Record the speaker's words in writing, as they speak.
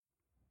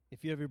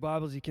If you have your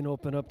Bibles, you can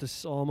open up to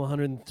Psalm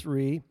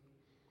 103.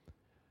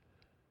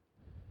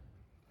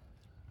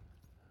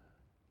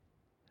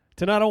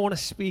 Tonight I want to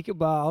speak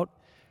about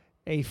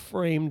a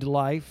framed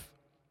life.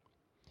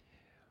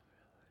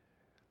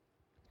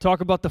 Talk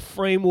about the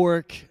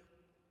framework,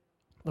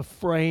 the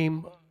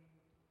frame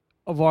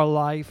of our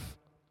life.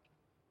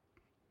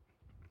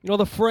 You know,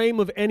 the frame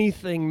of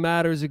anything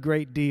matters a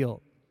great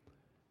deal.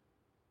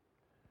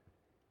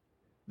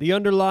 The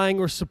underlying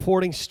or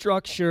supporting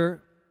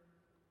structure,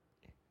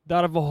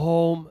 that of a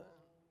home,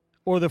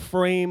 or the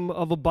frame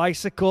of a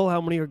bicycle.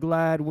 How many are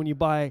glad when you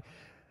buy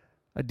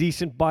a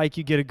decent bike,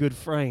 you get a good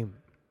frame?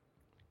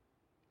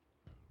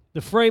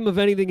 The frame of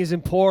anything is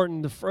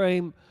important. The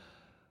frame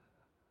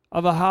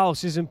of a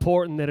house is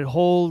important, that it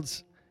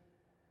holds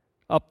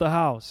up the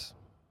house.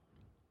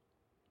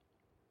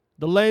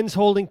 The lens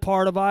holding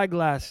part of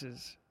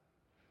eyeglasses.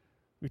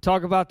 We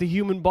talk about the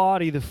human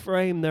body, the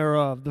frame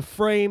thereof, the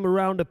frame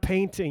around a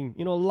painting.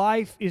 You know,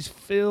 life is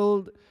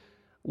filled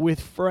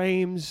with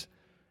frames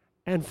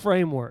and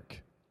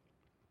framework.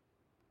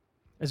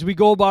 As we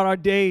go about our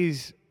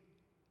days,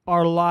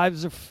 our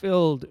lives are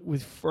filled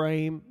with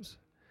frames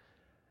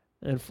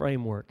and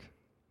framework.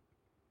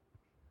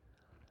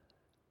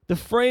 The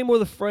frame or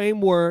the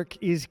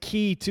framework is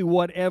key to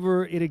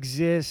whatever it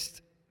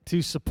exists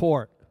to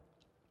support.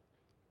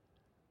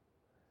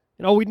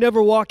 You know, we'd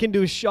never walk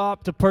into a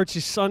shop to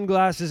purchase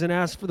sunglasses and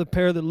ask for the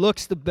pair that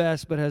looks the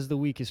best but has the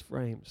weakest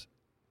frames.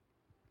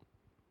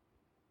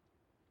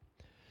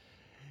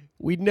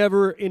 We'd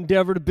never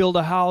endeavor to build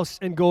a house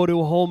and go to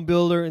a home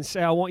builder and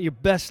say, I want your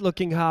best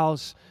looking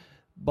house,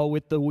 but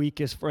with the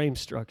weakest frame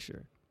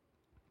structure.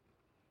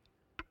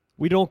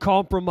 We don't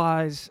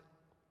compromise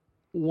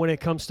when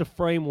it comes to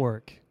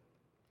framework.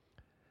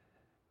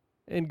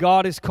 And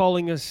God is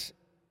calling us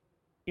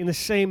in the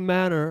same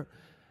manner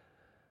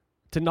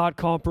to not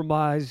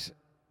compromise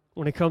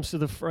when it comes to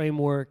the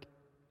framework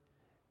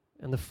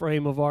and the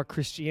frame of our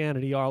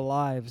Christianity, our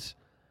lives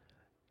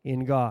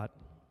in God.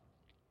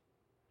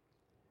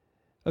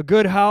 A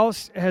good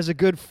house has a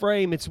good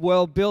frame. It's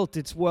well built.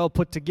 It's well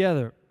put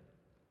together.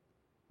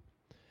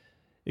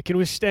 It can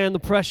withstand the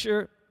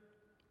pressure,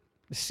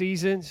 the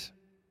seasons,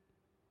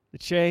 the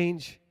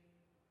change,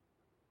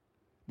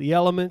 the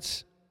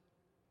elements.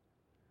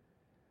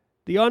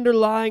 The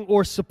underlying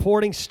or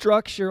supporting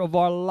structure of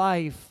our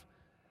life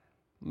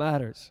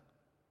matters.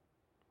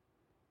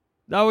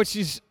 That which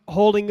is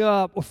holding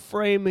up or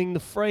framing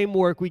the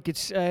framework, we could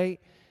say,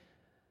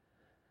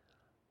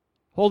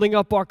 holding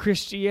up our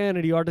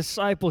Christianity, our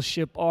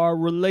discipleship, our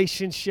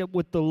relationship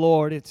with the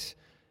Lord. It's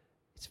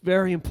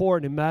very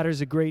important. It matters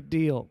a great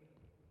deal.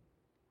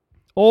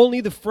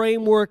 Only the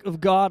framework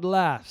of God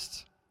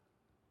lasts.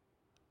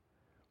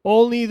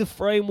 Only the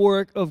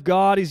framework of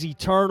God is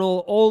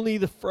eternal. Only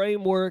the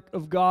framework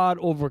of God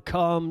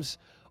overcomes.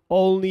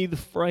 Only the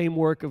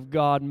framework of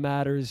God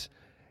matters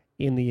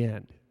in the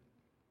end.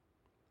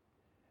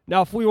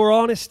 Now, if we were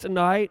honest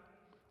tonight,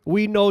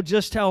 we know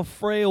just how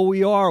frail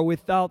we are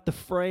without the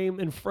frame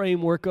and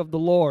framework of the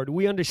Lord.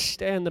 We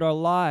understand that our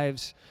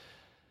lives,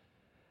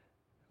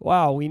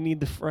 we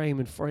need the frame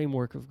and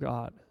framework of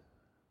God.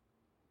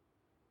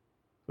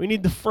 We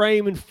need the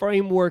frame and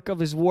framework of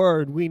His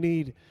Word. We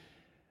need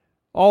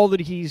all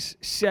that He's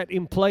set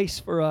in place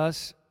for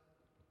us.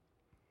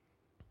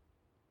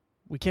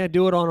 We can't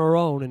do it on our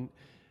own, and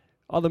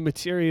other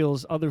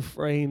materials, other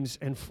frames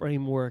and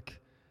framework,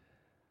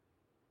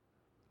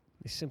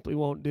 they simply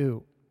won't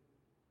do.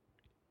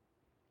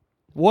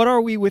 What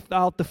are we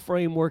without the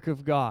framework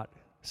of God?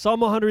 Psalm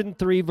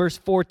 103, verse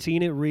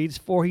 14, it reads,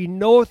 For He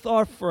knoweth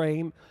our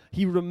frame,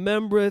 He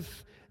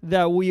remembereth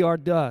that we are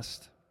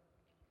dust.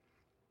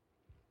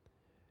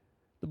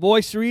 The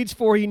voice reads,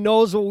 For He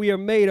knows what we are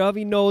made of.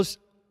 He knows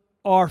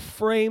our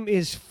frame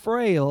is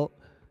frail,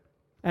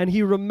 and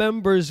He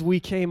remembers we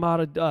came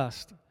out of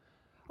dust.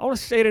 I want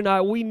to say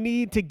tonight, we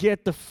need to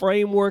get the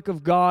framework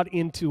of God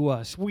into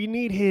us. We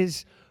need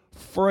His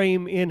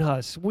frame in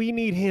us. We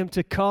need Him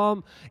to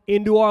come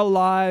into our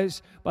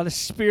lives by the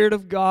Spirit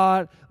of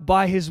God,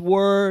 by His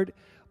Word,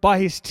 by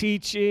His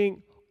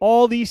teaching.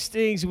 All these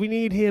things, we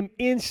need Him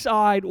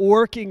inside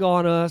working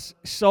on us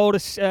so to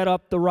set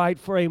up the right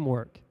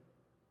framework.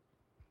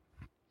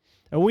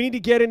 And we need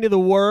to get into the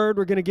Word.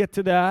 We're going to get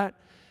to that.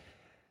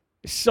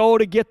 So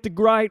to get the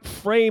right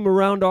frame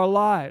around our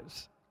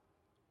lives.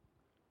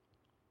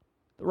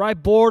 The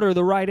right border,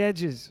 the right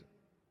edges.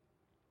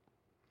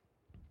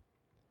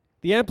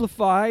 The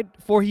Amplified,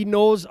 for He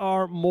knows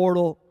our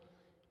mortal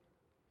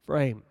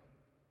frame.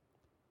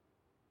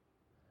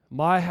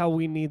 My, how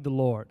we need the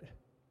Lord.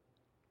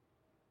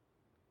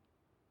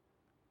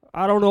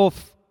 I don't know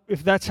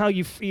if that's how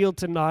you feel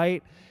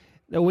tonight,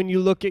 that when you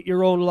look at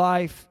your own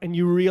life and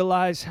you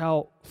realize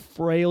how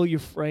frail your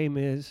frame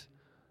is,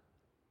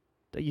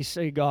 that you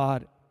say,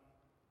 God,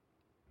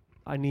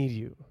 I need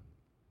You.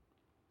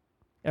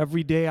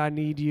 Every day I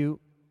need You.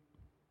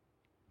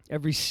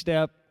 Every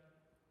step,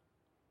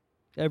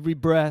 every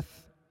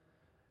breath.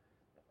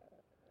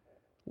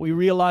 We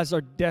realize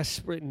our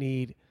desperate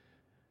need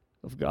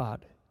of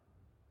God.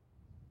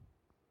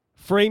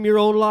 frame your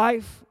own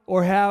life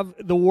or have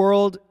the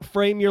world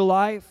frame your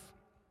life.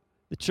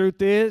 The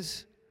truth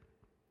is,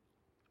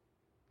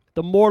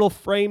 the mortal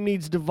frame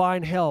needs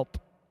divine help.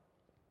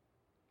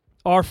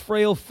 Our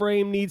frail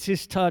frame needs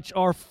His touch.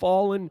 Our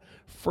fallen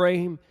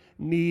frame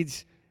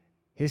needs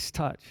His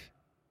touch.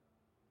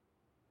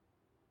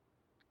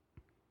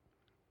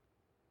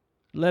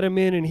 Let Him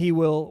in and He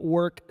will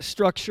work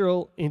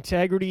structural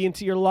integrity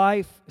into your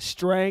life,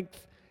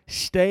 strength,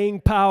 staying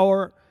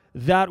power,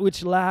 that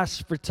which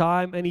lasts for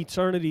time and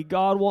eternity.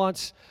 God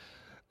wants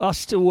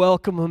us to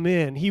welcome Him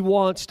in. He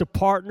wants to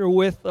partner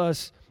with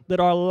us that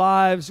our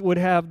lives would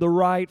have the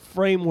right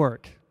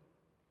framework.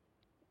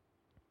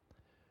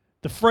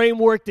 The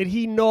framework that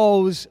He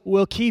knows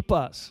will keep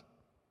us.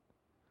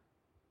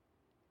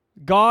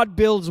 God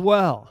builds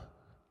well.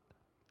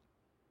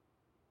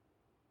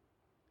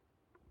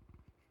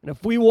 And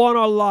if we want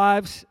our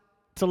lives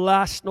to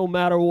last no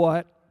matter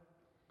what,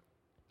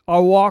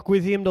 our walk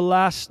with Him to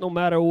last no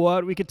matter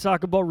what, we could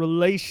talk about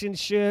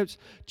relationships,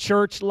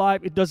 church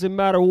life, it doesn't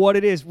matter what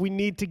it is. We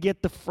need to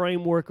get the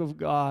framework of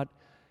God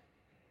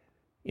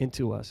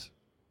into us.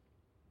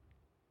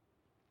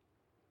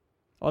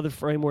 Other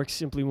frameworks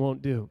simply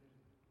won't do.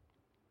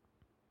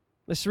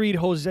 Let's read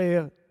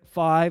Hosea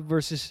 5,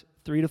 verses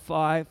 3 to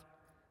 5.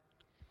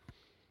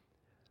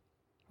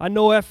 I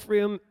know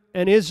Ephraim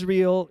and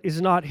Israel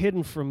is not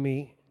hidden from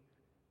me.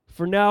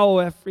 For now,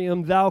 O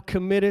Ephraim, thou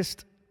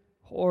committest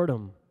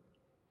whoredom,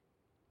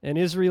 and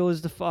Israel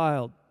is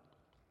defiled.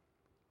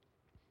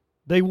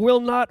 They will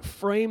not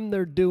frame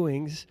their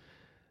doings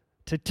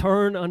to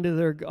turn unto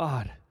their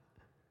God.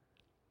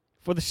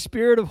 For the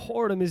spirit of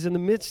whoredom is in the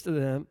midst of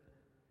them,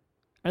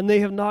 and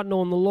they have not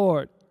known the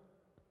Lord.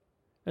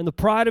 And the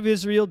pride of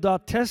Israel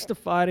doth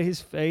testify to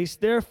His face.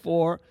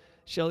 Therefore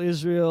shall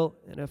Israel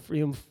and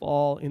Ephraim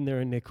fall in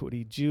their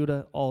iniquity.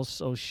 Judah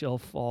also shall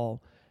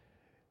fall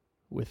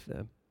with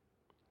them.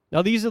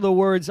 Now these are the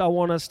words I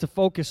want us to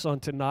focus on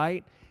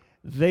tonight.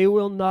 They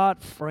will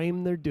not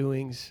frame their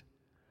doings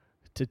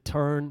to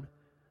turn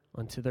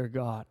unto their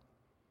God.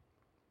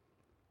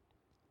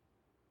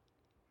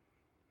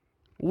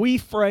 We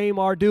frame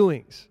our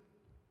doings.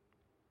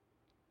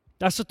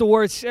 That's what the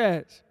word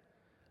says.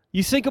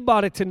 You think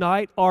about it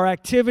tonight, our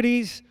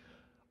activities,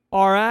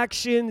 our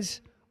actions,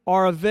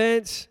 our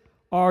events,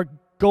 our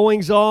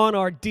goings on,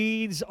 our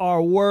deeds,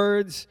 our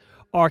words,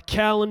 our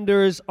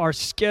calendars, our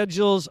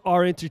schedules,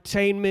 our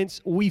entertainments,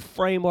 we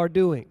frame our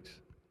doings.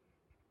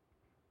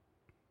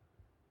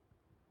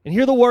 And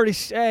here the word is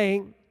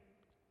saying,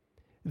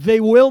 they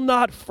will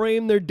not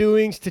frame their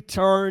doings to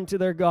turn to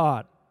their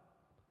God.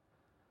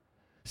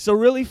 So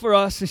really for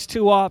us, there's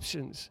two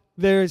options.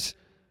 There's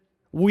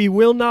we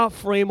will not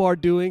frame our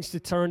doings to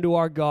turn to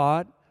our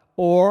God,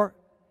 or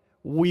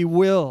we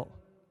will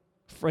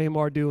frame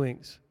our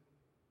doings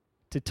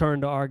to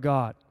turn to our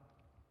God.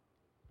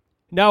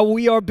 Now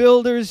we are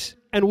builders,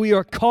 and we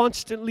are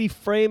constantly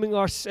framing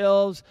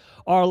ourselves,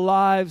 our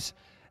lives,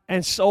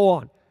 and so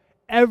on.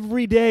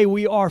 Every day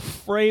we are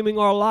framing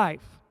our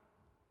life.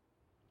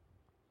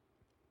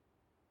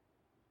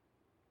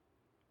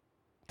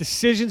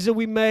 Decisions that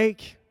we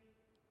make,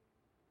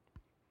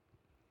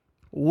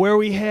 where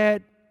we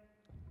head,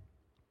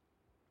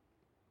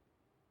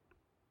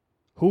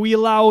 who we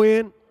allow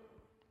in,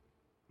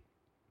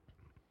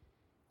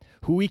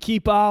 who we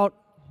keep out.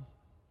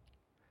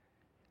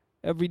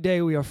 Every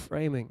day we are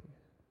framing.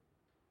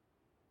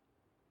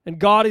 And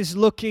God is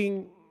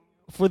looking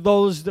for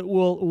those that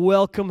will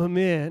welcome Him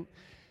in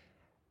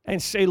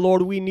and say,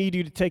 Lord, we need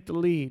you to take the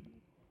lead.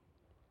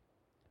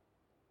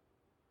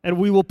 And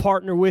we will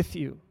partner with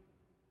you.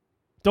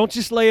 Don't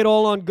just lay it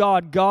all on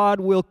God. God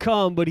will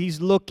come, but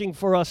He's looking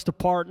for us to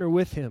partner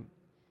with Him.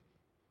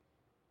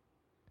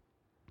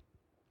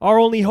 Our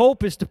only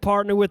hope is to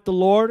partner with the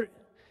Lord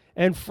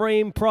and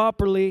frame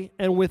properly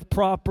and with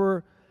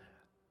proper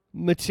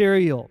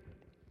material.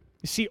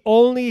 You see,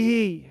 only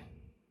He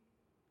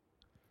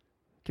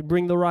can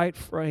bring the right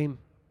frame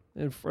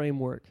and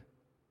framework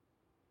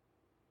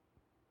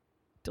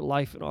to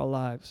life in our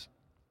lives.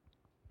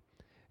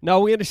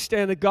 Now we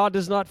understand that God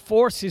does not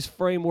force His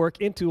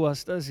framework into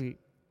us, does He?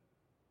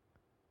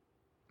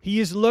 He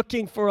is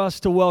looking for us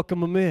to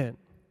welcome Him in.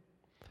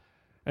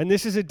 And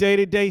this is a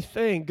day-to-day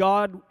thing.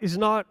 God is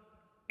not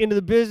into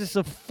the business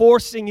of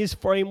forcing His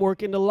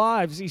framework into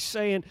lives. He's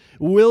saying,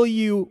 will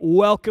you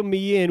welcome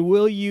me in?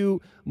 Will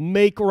you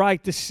make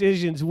right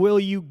decisions? Will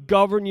you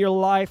govern your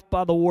life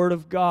by the Word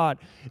of God?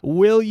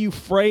 Will you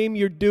frame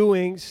your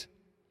doings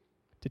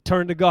to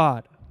turn to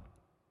God?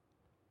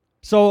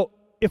 So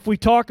if we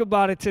talk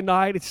about it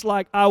tonight, it's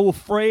like I will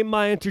frame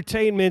my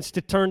entertainments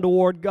to turn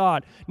toward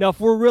God. Now, if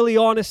we're really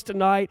honest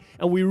tonight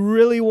and we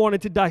really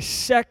wanted to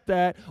dissect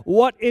that,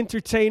 what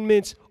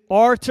entertainments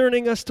are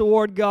turning us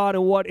toward God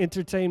and what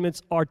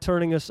entertainments are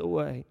turning us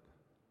away?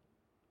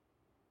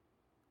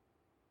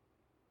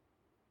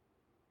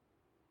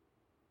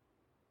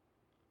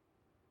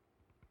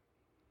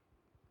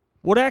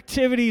 What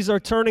activities are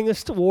turning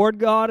us toward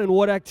God and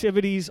what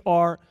activities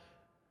are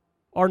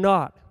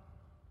not?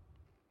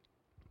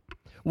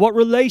 What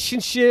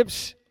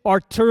relationships are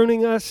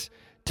turning us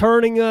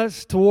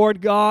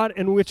toward God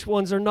and which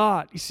ones are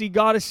not. You see,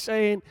 God is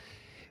saying,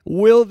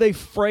 will they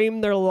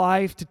frame their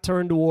life to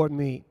turn toward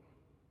me?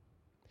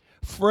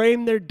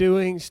 Frame their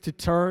doings to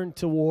turn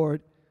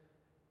toward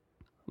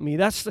me.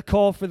 That's the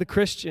call for the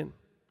Christian.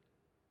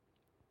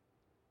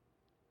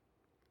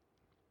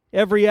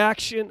 Every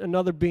action,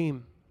 another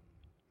beam.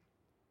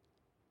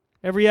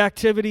 Every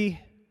activity,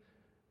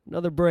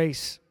 another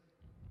brace.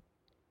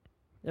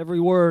 Every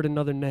word,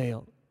 another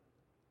nail.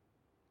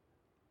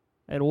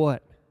 And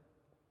what?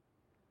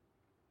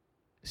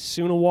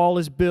 Soon a wall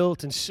is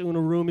built, and soon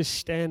a room is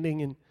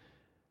standing, and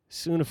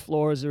soon a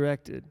floor is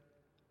erected.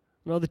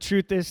 You know, the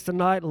truth is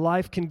tonight,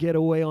 life can get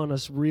away on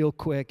us real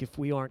quick if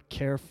we aren't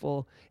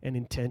careful and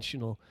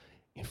intentional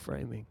in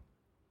framing.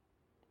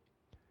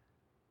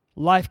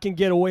 Life can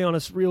get away on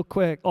us real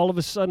quick. All of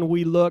a sudden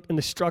we look and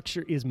the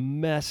structure is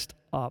messed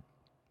up.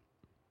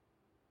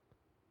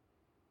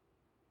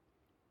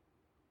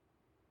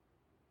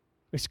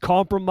 It's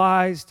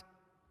compromised.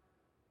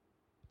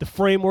 The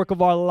framework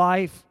of our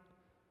life.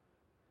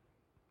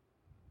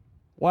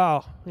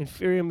 Wow,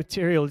 inferior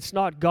material. It's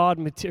not God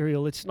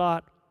material. It's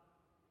not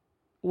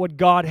what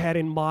God had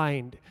in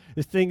mind.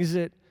 The things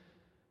that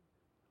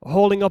are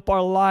holding up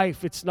our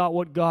life, it's not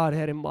what God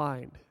had in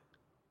mind.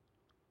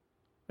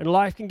 And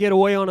life can get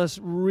away on us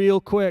real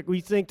quick.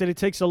 We think that it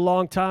takes a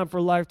long time for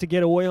life to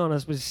get away on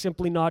us, but it's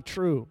simply not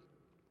true.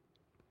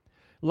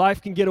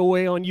 Life can get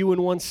away on you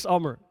in one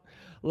summer.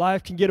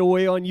 Life can get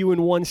away on you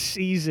in one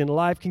season.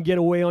 Life can get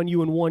away on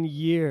you in 1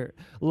 year.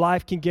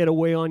 Life can get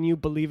away on you,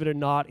 believe it or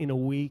not, in a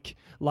week.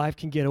 Life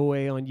can get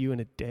away on you in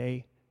a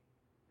day.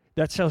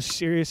 That's how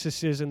serious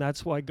this is, and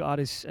that's why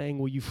God is saying,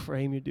 will you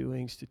frame your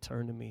doings to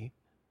turn to me?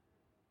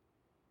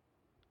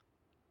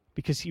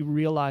 Because he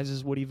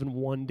realizes what even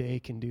one day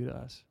can do to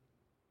us.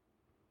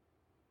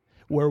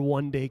 Where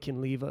one day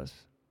can leave us.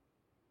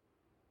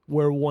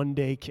 Where one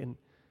day can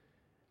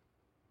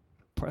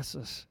press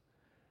us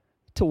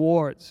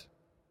towards.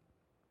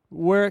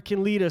 Where it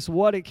can lead us,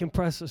 what it can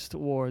press us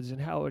towards, and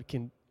how it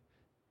can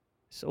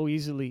so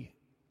easily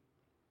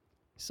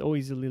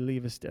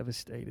leave us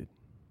devastated.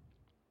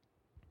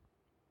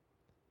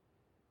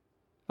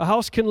 A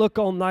house can look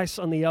all nice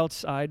on the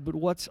outside, but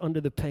what's under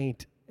the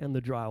paint and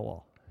the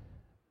drywall?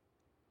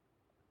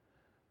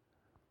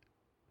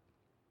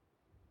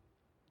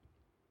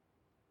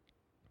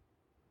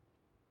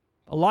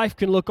 A life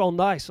can look all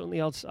nice on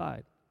the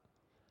outside,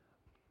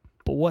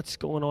 but what's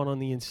going on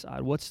the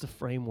inside? What's the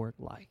framework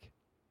like?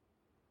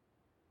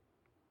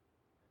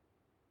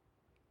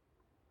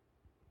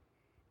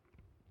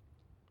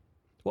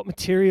 What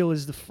material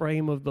is the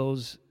frame of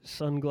those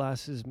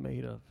sunglasses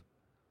made of?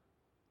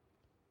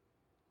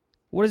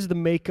 What is the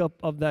makeup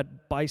of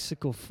that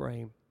bicycle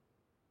frame?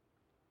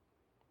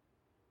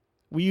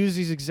 We use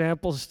these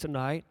examples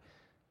tonight,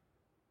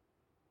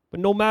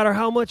 but no matter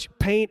how much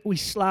paint we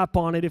slap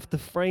on it, if the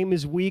frame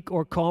is weak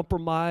or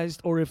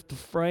compromised, or if the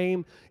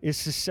frame is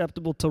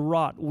susceptible to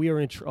rot, we are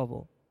in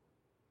trouble.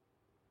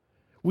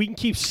 We can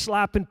keep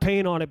slapping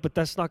paint on it, but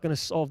that's not going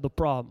to solve the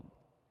problem.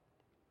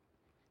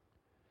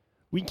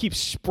 We can keep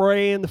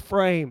spraying the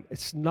frame.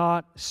 It's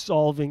not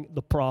solving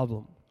the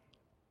problem.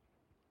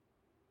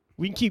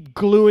 We can keep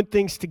gluing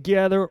things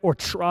together or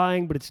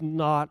trying, but it's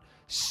not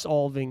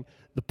solving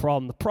the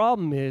problem. The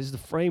problem is the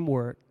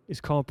framework is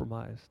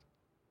compromised.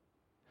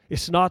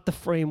 It's not the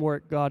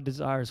framework God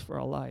desires for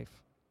our life.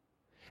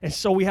 And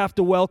so we have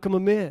to welcome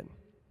him in.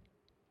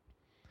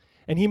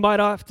 And he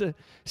might have to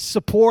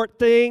support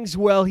things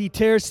while he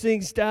tears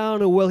things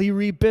down and while he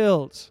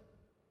rebuilds.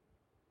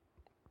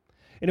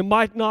 And it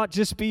might not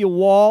just be a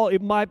wall,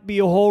 it might be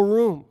a whole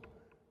room,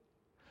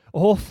 a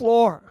whole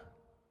floor.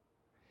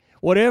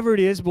 Whatever it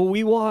is, but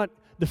we want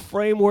the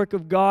framework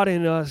of God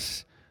in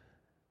us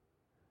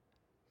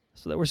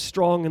so that we're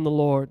strong in the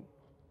Lord.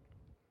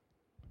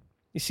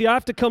 You see, I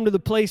have to come to the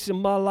place in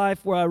my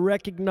life where I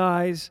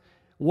recognize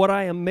what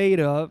I am made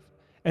of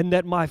and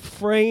that my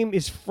frame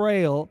is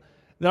frail,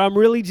 that I'm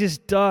really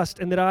just dust,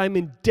 and that I'm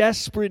in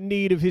desperate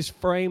need of his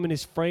frame and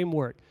his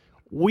framework.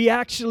 We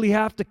actually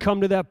have to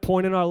come to that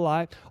point in our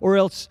life, or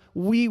else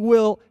we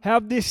will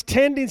have this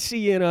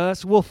tendency in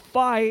us, we'll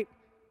fight,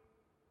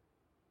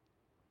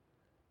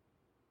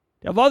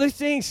 to have other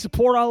things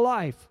support our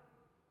life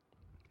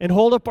and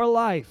hold up our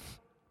life.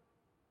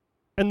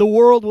 And the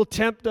world will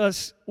tempt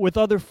us with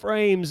other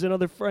frames and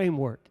other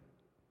framework.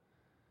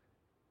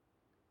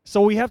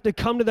 So we have to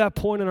come to that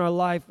point in our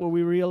life where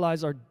we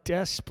realize our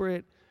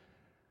desperate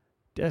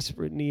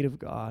need of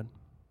God.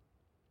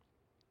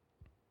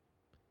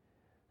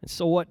 And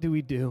so what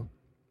do?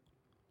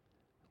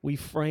 We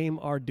frame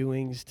our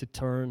doings to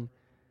turn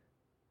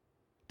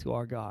to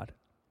our God.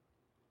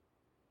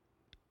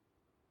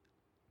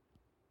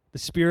 The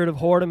spirit of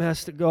whoredom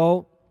has to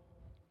go.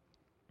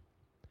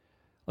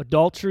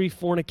 Adultery,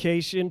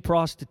 fornication,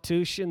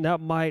 prostitution,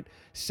 that might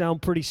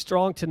sound pretty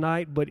strong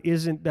tonight, but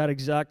isn't that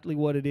exactly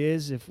what it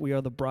is if we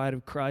are the bride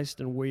of Christ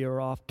and we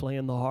are off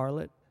playing the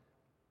harlot?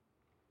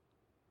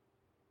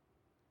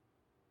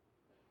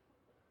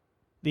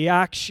 The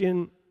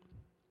action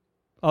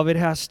of it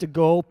has to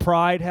go,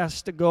 pride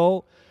has to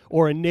go,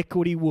 or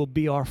iniquity will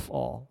be our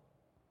fall.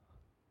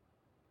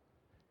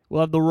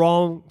 We'll have the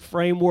wrong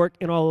framework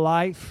in our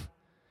life.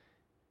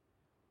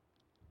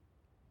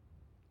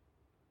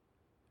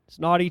 It's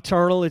not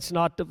eternal, it's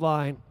not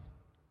divine.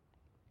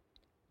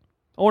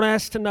 I want to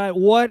ask tonight,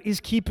 what is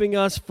keeping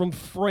us from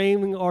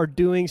framing our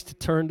doings to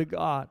turn to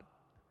God?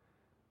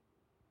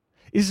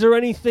 Is there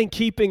anything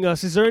keeping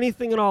us? Is there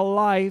anything in our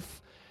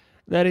life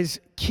that is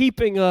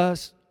keeping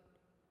us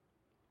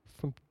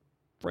from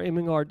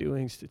framing our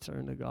doings to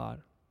turn to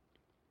God?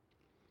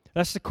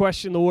 That's the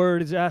question the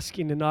Word is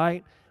asking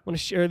tonight. I want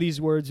to share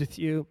these words with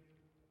you.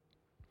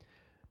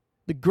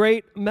 The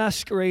great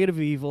masquerade of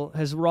evil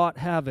has wrought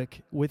havoc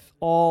with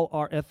all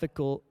our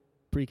ethical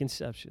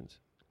preconceptions.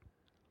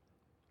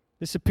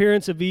 This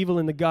appearance of evil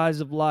in the guise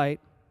of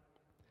light,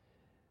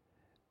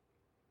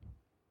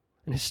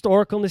 an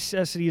historical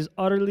necessity, is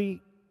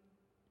utterly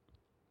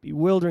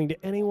bewildering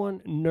to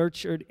anyone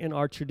nurtured in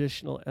our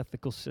traditional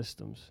ethical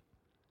systems.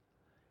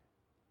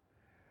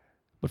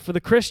 But for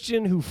the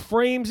Christian who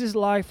frames his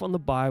life on the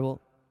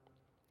Bible,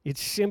 it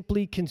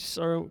simply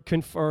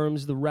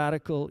confirms the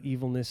radical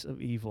evilness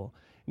of evil.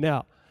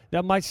 Now,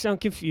 that might sound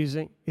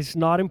confusing. It's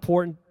not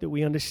important that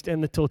we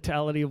understand the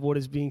totality of what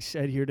is being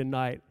said here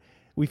tonight.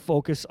 We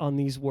focus on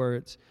these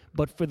words.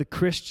 But for the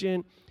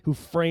Christian who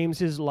frames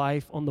his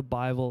life on the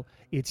Bible,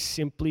 it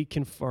simply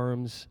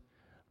confirms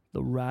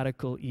the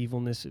radical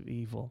evilness of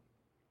evil.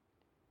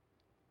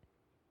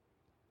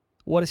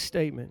 What a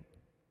statement.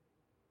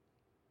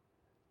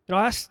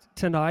 I asked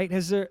tonight,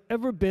 has there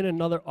ever been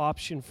another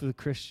option for the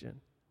Christian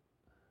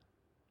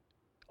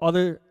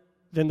other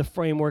than the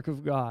framework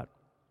of God,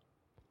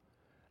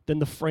 than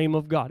the frame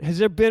of God? Has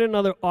there been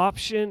another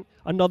option,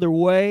 another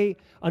way,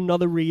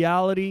 another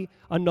reality,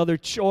 another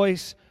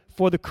choice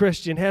for the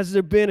Christian? Has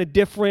there been a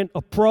different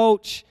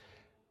approach?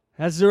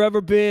 Has there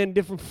ever been a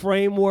different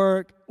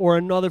framework or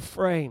another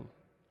frame?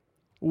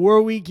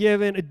 Were we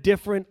given a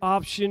different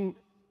option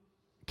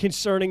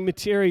concerning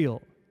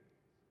material?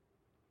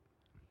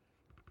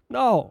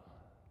 No.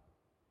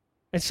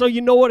 And so you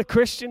know what a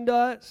Christian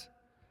does?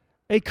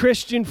 A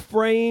Christian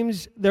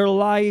frames their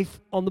life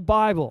on the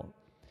Bible.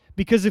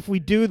 Because if we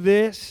do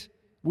this,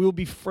 we will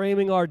be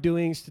framing our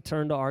doings to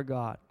turn to our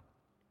God.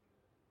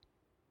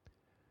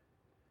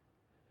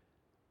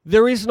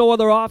 There is no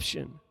other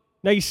option.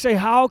 Now you say,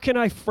 how can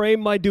I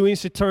frame my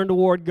doings to turn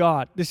toward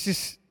God? This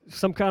is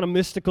some kind of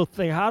mystical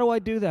thing. How do I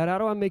do that? How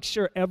do I make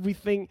sure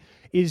everything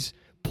is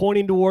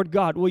pointing toward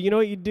God? Well, you know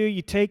what you do?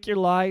 You take your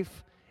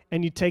life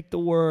and you take the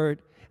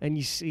Word and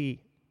you see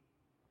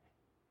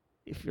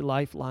if your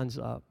life lines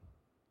up.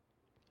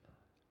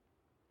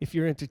 If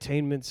your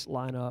entertainments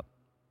line up,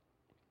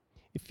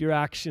 if your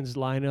actions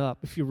line up,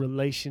 if your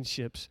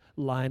relationships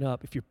line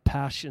up, if your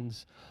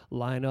passions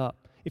line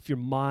up, if your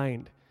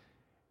mind,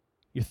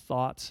 your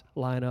thoughts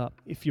line up,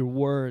 if your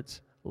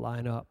words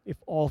line up, if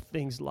all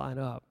things line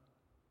up.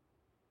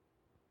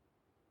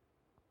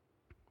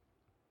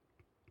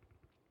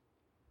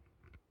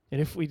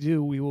 And if we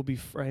do, we will be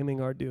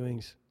framing our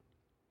doings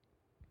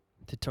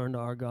to turn to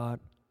our God.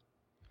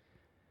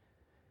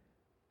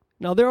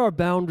 Now, there are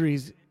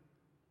boundaries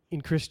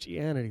in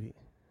Christianity.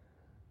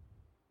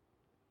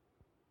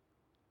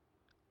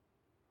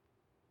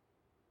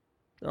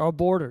 There are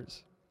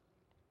borders.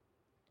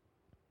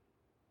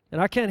 And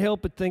I can't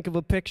help but think of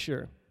a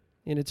picture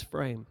in its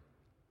frame.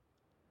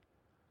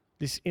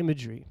 This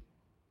imagery.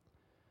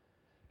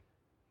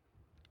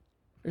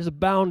 There's a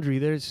boundary,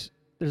 there's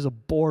a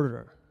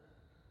border.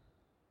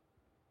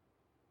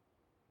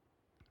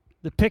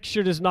 The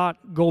picture does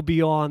not go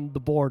beyond the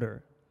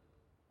border.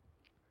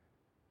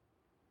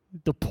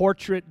 The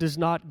portrait does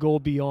not go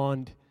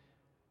beyond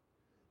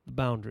the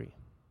boundary.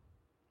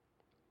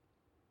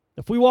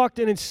 If we walked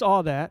in and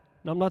saw that,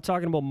 and I'm not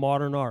talking about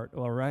modern art,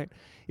 all right?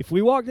 If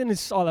we walked in and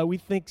saw that, we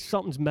think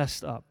something's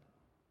messed up.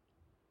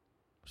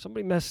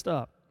 Somebody messed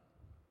up.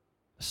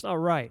 That's not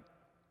right.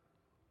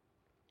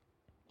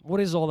 What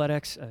is all that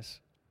excess?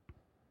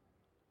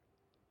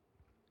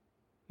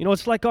 You know,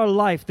 it's like our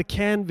life, the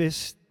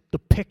canvas, the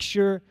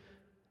picture,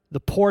 the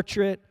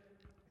portrait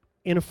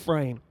in a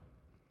frame.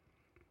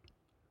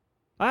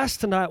 I ask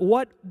tonight,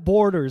 what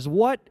borders,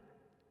 what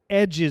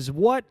edges,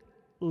 what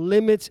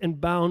limits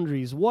and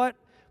boundaries, what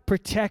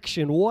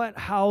protection, what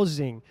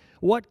housing,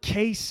 what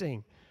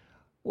casing,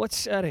 what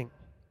setting?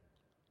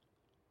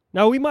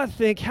 Now we might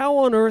think, how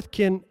on earth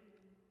can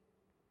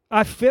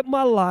I fit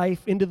my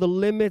life into the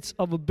limits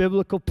of a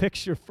biblical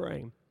picture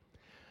frame?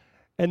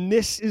 And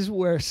this is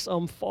where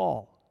some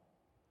fall.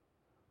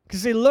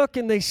 Because they look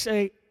and they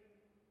say,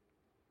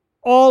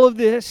 all of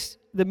this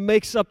that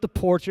makes up the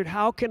portrait,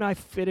 how can I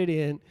fit it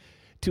in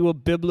to a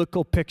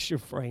biblical picture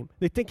frame?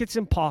 They think it's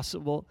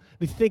impossible.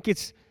 They think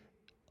it's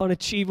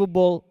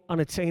unachievable,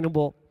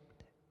 unattainable.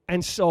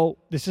 And so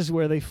this is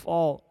where they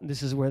fall.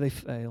 This is where they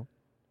fail.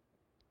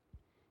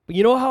 But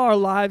you know how our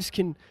lives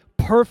can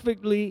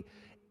perfectly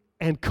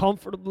and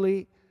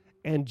comfortably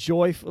and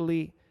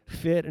joyfully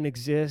fit and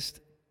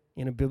exist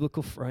in a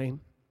biblical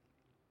frame?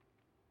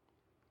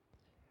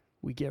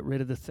 We get rid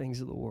of the things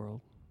of the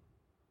world.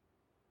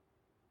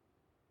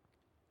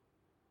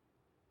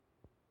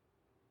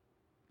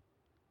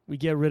 We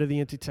get rid of the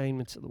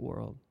entertainments of the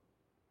world.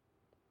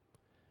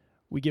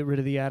 We get rid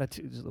of the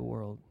attitudes of the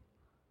world.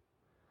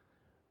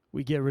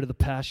 We get rid of the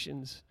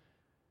passions,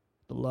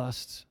 the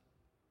lusts,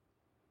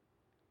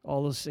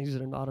 all those things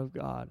that are not of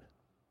God.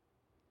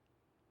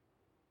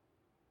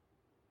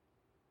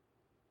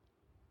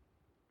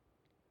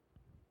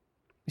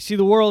 You see,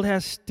 the world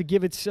has to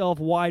give itself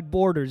wide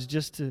borders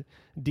just to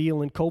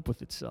deal and cope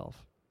with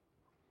itself.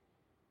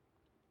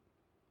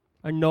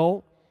 I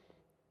know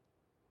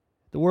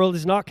the world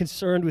is not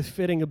concerned with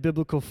fitting a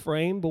biblical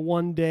frame, but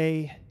one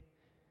day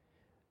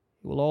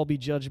it will all be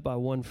judged by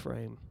one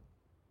frame.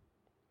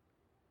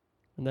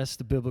 And that's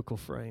the biblical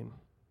frame.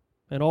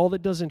 And all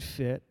that doesn't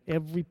fit,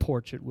 every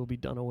portrait will be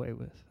done away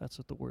with. That's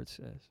what the Word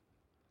says.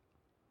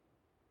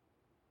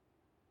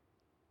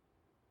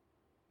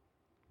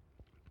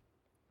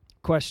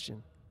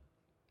 Question: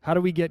 how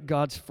do we get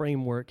God's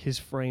framework, His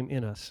frame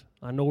in us?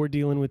 I know we're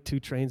dealing with two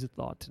trains of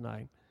thought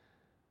tonight.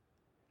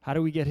 How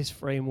do we get His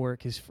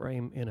framework, His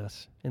frame in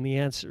us? And the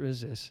answer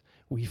is this: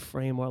 we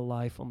frame our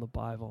life on the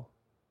Bible.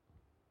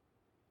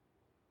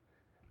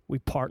 We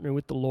partner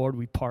with the Lord.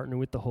 We partner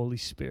with the Holy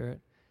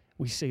Spirit.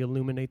 We say,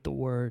 illuminate the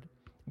Word.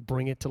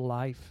 Bring it to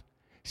life.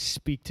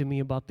 Speak to me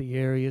about the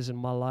areas in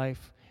my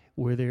life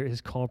where there is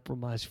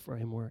compromised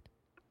framework.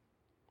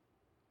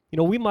 You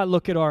know, we might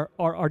look at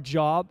our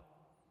job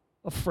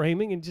of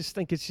framing and just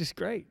think it's just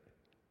great.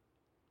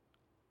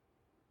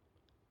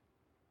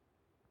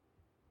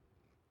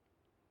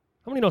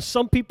 How many know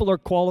some people are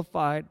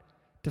qualified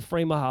to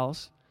frame a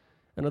house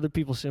and other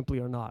people simply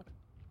are not?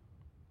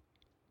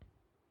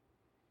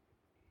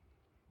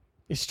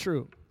 It's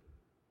true.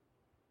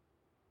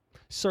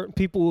 Certain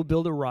people will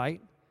build it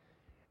right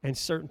and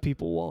certain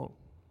people won't.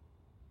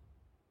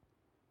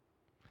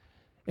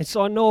 And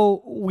so I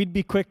know we'd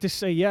be quick to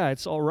say, yeah,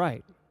 it's all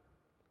right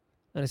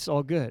and it's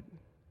all good.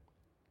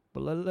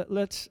 But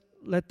let's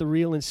let the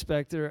real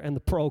inspector and the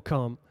pro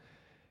come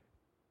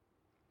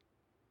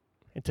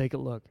and take a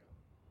look.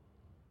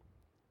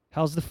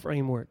 How's the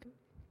framework?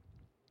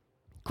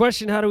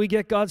 Question: how do we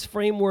get God's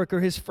framework or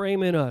His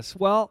frame in us?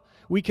 Well,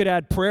 we could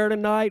add prayer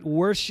tonight,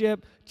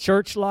 worship,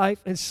 church life,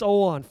 and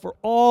so on. For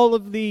all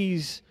of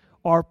these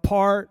are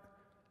part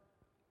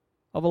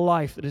of a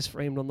life that is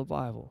framed on the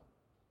Bible.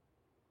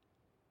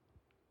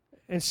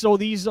 And so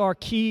these are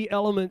key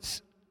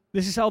elements.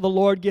 This is how the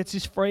Lord gets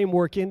His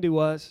framework into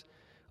us,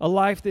 a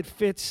life that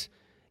fits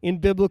in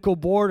biblical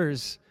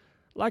borders.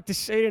 I'd like to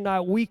say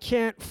tonight, we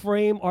can't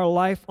frame our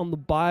life on the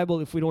Bible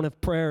if we don't have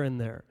prayer in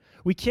there.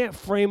 We can't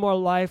frame our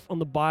life on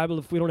the Bible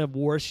if we don't have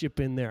worship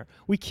in there.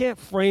 We can't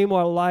frame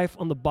our life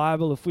on the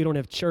Bible if we don't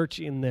have church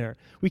in there.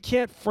 We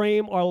can't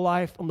frame our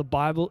life on the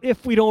Bible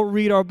if we don't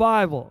read our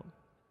Bible.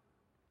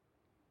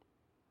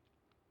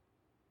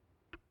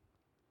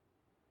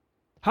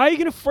 How are you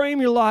going to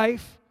frame your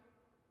life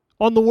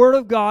on the Word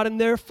of God and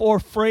therefore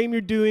frame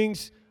your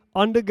doings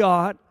unto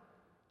God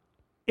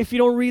if you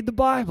don't read the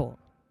Bible?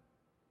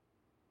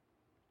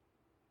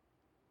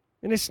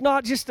 And it's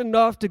not just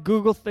enough to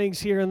Google things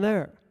here and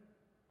there.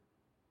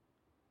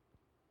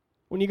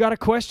 When you got a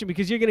question,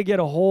 because you're going to get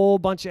a whole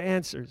bunch of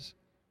answers,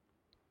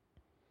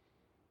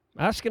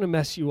 that's going to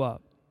mess you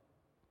up.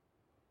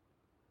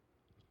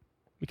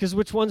 Because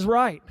which one's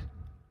right?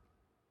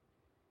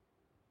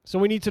 So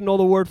we need to know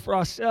the Word for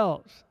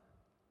ourselves.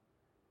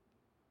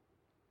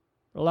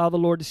 Allow the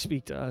Lord to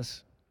speak to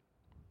us.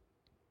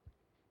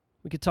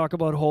 We could talk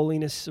about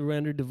holiness,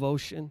 surrender,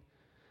 devotion.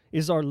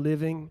 Is our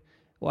living,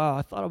 wow,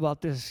 I thought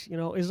about this,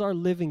 is our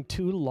living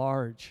too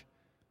large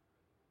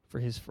for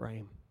His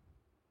frame?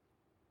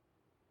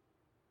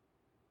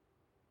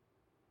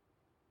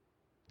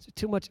 Is it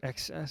too much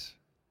excess?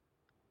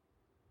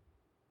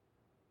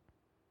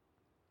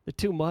 They're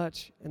too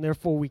much, and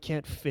therefore we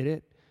can't fit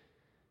it.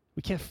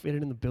 We can't fit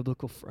it in the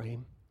biblical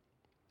frame.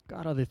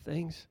 Got other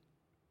things.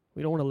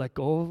 We don't want to let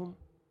go of them.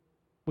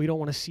 We don't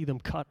want to see them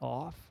cut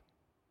off.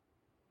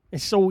 And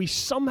so we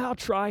somehow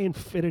try and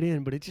fit it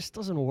in, but it just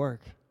doesn't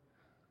work.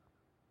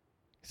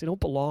 Because they don't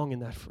belong in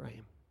that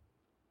frame.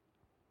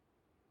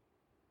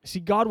 See,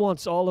 God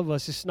wants all of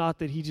us. It's not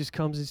that He just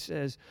comes and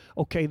says,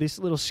 okay, this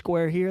little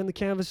square here in the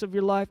canvas of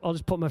your life, I'll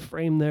just put my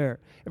frame there.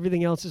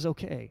 Everything else is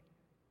okay.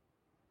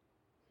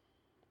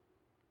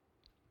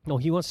 No,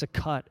 He wants to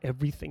cut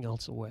everything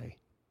else away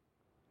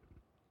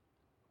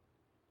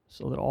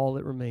so that all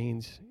that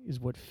remains is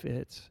what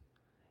fits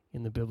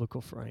in the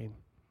biblical frame.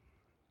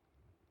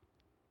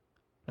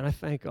 And I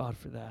thank God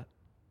for that.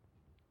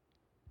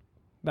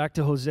 Back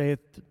to Hosea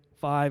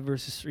 5,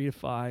 verses 3 to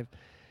 5.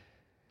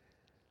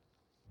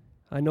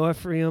 I know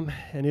Ephraim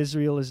and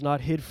Israel is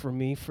not hid from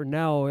me, for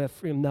now,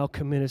 Ephraim, thou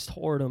committest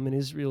whoredom, and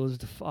Israel is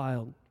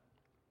defiled.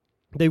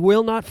 They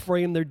will not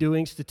frame their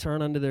doings to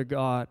turn unto their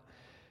God,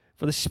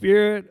 for the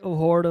spirit of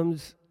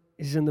whoredoms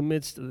is in the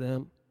midst of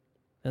them,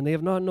 and they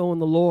have not known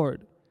the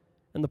Lord.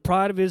 And the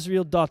pride of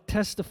Israel doth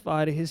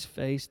testify to His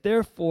face.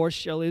 Therefore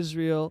shall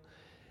Israel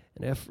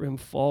and Ephraim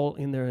fall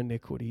in their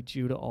iniquity.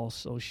 Judah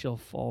also shall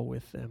fall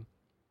with them.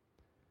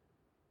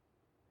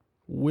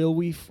 Will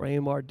we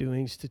frame our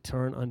doings to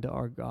turn unto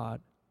our God?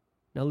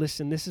 Now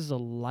listen, this is a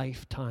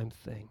lifetime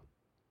thing.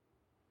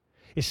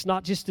 It's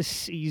not just a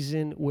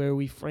season where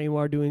we frame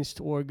our doings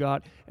toward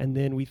God and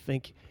then we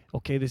think,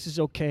 okay, this is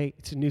okay.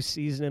 It's a new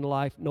season in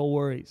life. No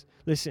worries.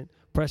 Listen,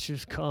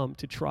 pressures come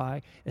to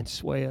try and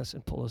sway us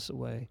and pull us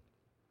away.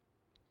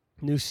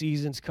 New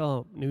seasons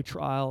come, new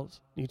trials,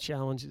 new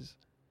challenges,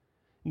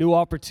 new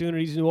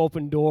opportunities, new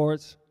open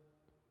doors,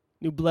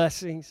 new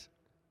blessings.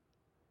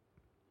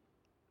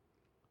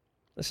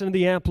 Listen to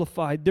the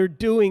Amplified. Their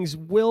doings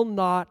will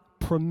not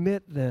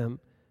permit them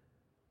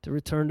to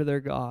return to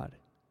their God.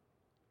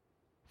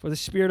 For the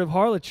spirit of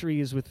harlotry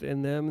is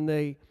within them, and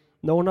they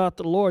know not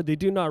the Lord. They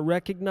do not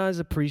recognize,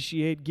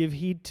 appreciate, give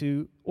heed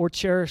to, or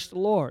cherish the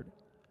Lord.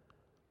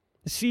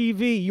 The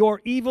CEV,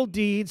 your evil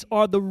deeds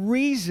are the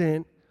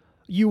reason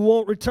you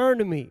won't return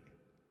to me,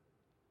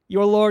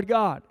 your Lord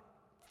God.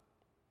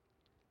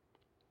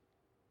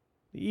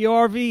 The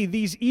ERV,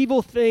 these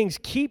evil things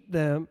keep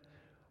them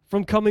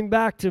from coming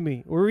back to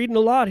me. We're reading a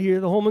lot here,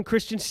 the Holman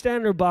Christian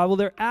Standard Bible.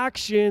 Their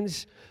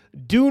actions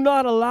do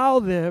not allow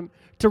them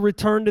to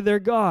return to their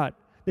God.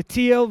 The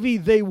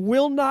TLV, they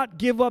will not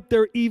give up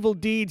their evil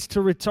deeds to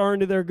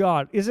return to their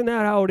God. Isn't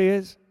that how it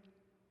is?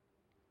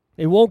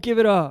 They won't give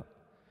it up.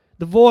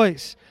 The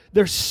Voice,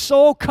 they're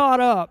so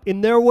caught up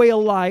in their way of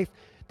life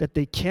that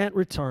they can't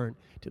return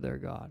to their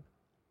God.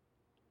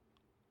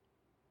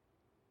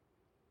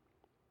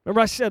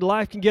 Remember I said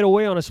life can get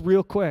away on us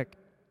real quick.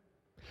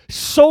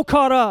 So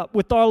caught up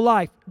with our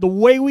life, the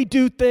way we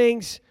do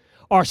things,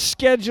 our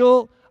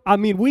schedule. I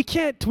mean, we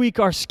can't tweak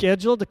our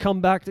schedule to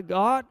come back to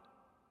God.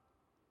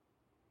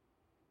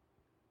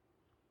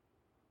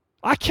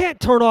 I can't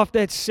turn off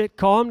that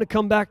sitcom to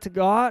come back to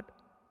God.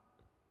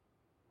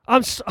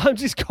 I'm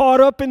just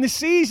caught up in the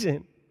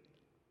season.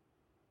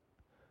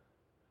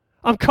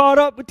 I'm caught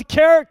up with the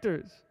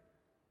characters.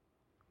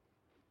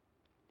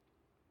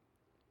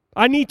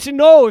 I need to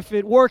know if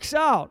it works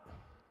out.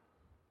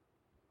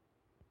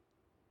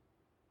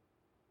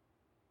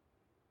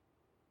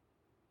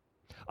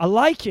 I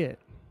like it.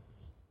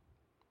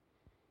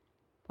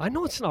 I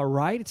know it's not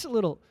right. It's a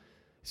little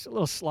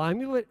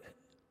slimy, but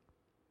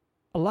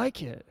I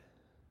like it.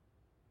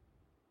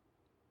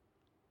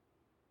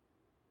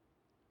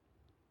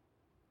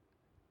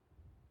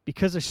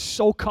 Because they're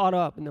so caught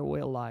up in their way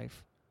of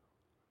life,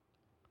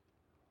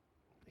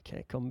 they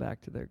can't come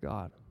back to their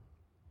God.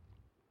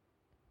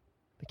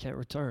 They can't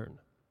return.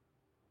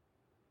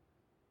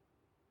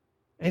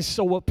 And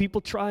so what people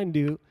try and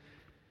do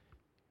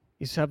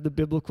is have the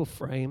biblical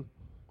frame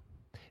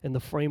and the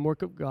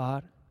framework of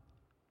God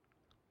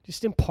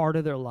just in part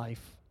of their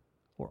life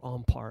or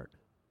on part.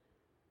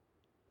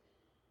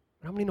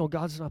 How many know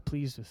God's not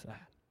pleased with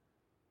that?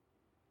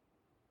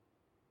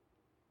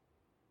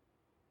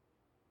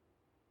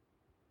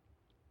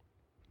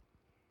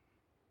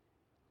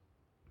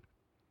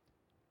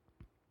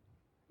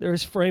 There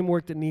is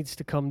framework that needs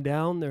to come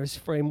down. There is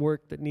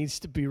framework that needs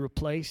to be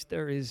replaced.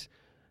 There is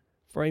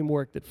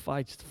framework that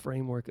fights the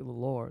framework of the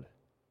Lord.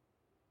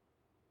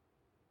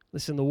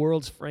 Listen, the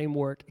world's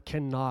framework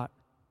cannot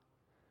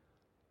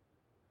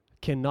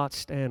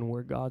stand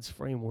where God's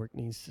framework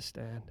needs to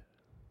stand.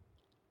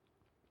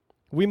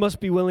 We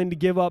must be willing to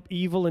give up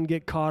evil and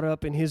get caught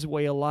up in His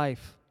way of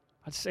life.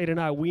 I'd say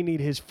tonight we need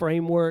His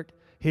framework,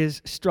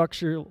 His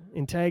structural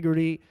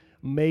integrity,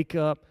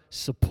 makeup,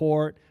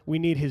 support. We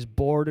need His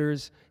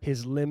borders,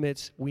 His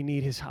limits. We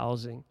need His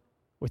housing.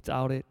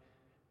 Without it,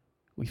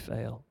 we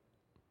fail.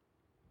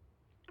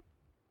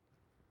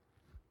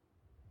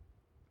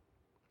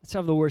 Let's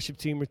have the worship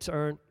team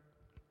return.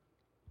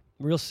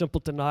 Real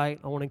simple tonight.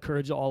 I want to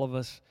encourage all of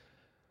us,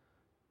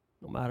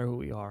 no matter who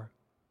we are.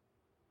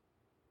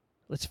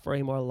 Let's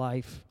frame our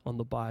life on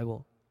the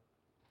Bible.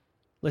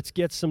 Let's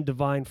get some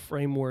divine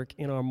framework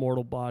in our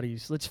mortal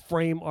bodies. Let's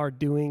frame our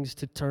doings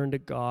to turn to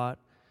God.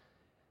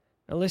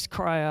 And let's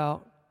cry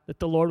out that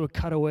the Lord would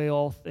cut away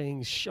all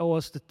things, show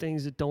us the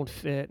things that don't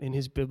fit in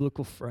His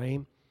biblical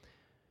frame,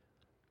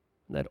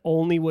 and that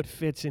only what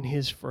fits in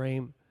His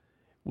frame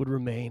would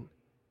remain,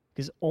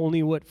 because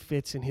only what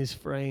fits in His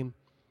frame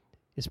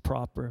is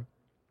proper.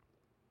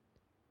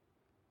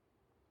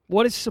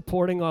 What is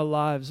supporting our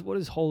lives? What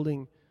is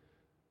holding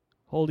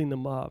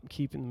them up,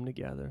 keeping them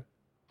together?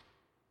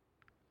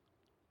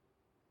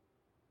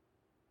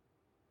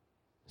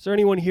 Is there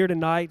anyone here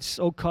tonight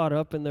so caught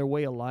up in their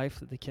way of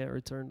life that they can't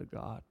return to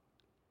God?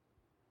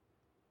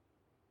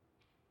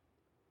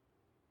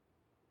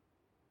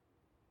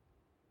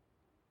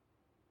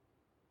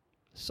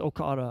 So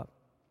caught up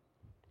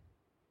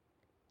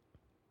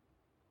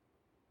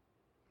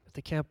that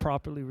they can't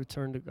properly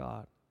return to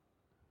God.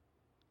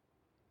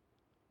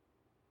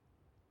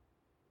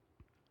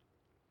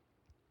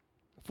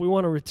 If we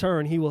want to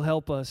return, He will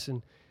help us,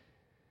 and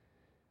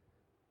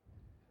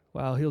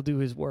He'll do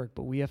His work,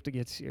 but we have to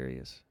get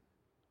serious.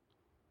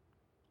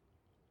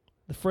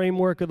 The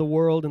framework of the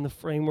world and the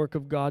framework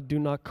of God do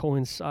not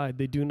coincide.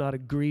 They do not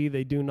agree.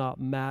 They do not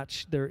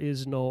match. There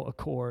is no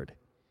accord.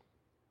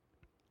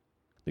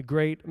 The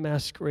great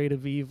masquerade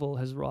of evil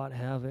has wrought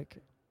havoc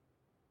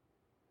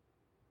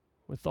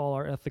with all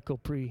our ethical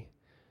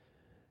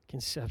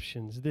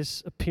conceptions.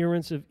 This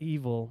appearance of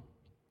evil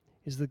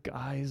is the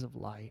guise of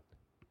light.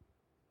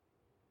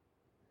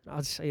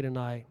 I'd say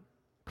tonight,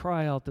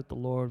 cry out that the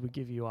Lord would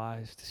give you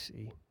eyes to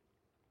see.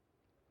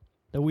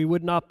 That we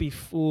would not be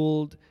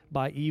fooled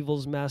by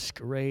evil's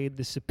masquerade,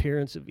 this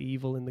appearance of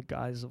evil in the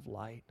guise of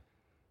light.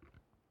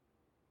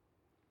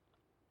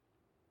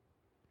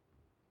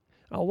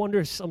 I wonder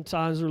if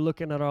sometimes we're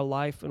looking at our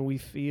life and we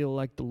feel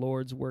like the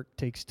Lord's work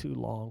takes too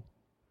long.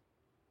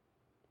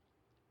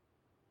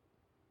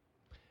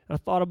 I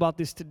thought about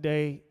this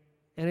today,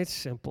 and it's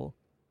simple.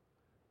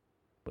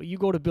 But you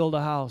go to build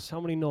a house. How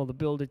many know the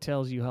builder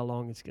tells you how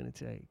long it's going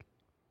to take?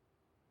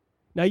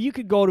 Now, you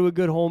could go to a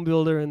good home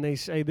builder and they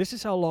say, this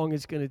is how long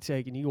it's going to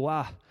take. And you go,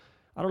 I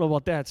don't know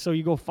about that. So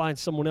you go find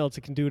someone else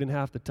that can do it in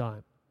half the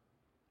time.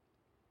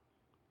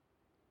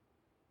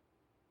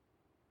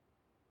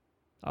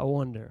 I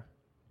wonder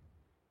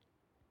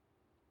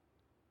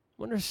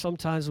if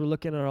sometimes we're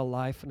looking at our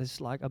life and it's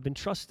like, I've been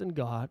trusting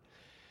God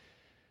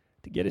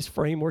to get His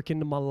framework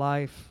into my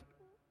life.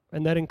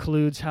 And that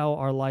includes how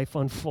our life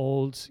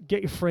unfolds.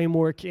 Get your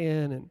framework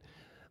in and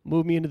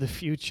move me into the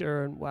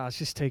future. And wow, it's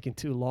just taking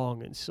too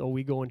long. And so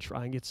we go and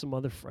try and get some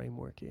other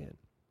framework in.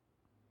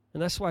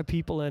 And that's why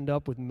people end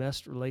up with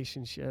messed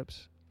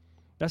relationships.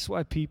 That's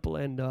why people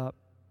end up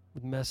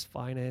with messed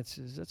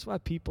finances. That's why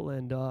people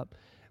end up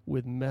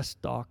with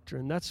messed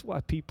doctrine. That's why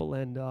people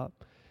end up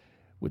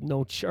with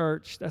no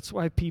church. That's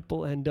why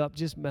people end up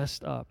just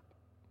messed up.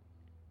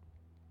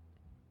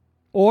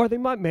 Or they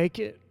might make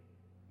it,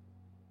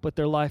 but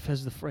their life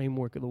has the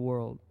framework of the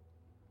world.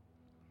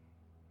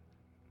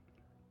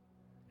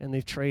 And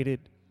they've traded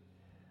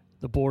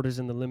the borders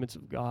and the limits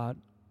of God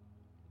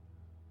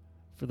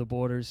for the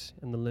borders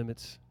and the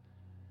limits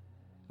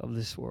of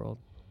this world.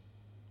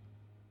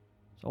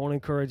 So I want to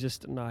encourage us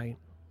tonight.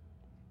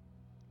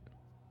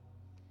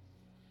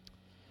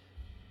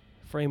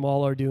 Frame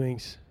all our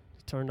doings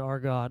to turn to our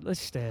God.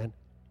 Let's stand.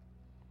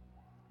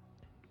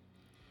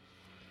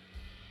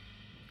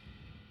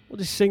 We'll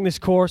just sing this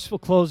chorus. We'll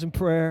close in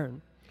prayer.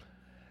 And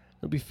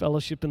there'll be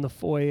fellowship in the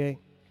foyer.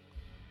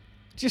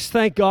 Just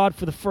thank God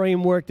for the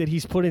framework that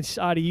He's put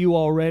inside of you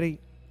already.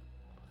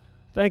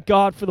 Thank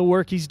God for the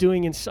work He's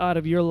doing inside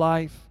of your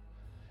life.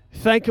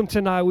 Thank Him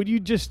tonight. Would you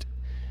just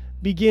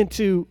begin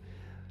to,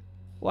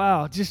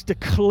 just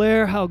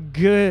declare how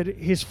good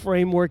His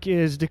framework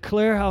is.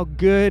 Declare how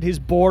good His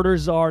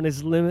borders are and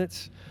His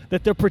limits,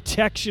 that they're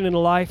protection and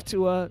life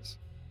to us.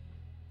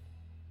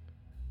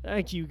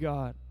 Thank you,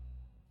 God.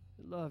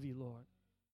 I love you, Lord.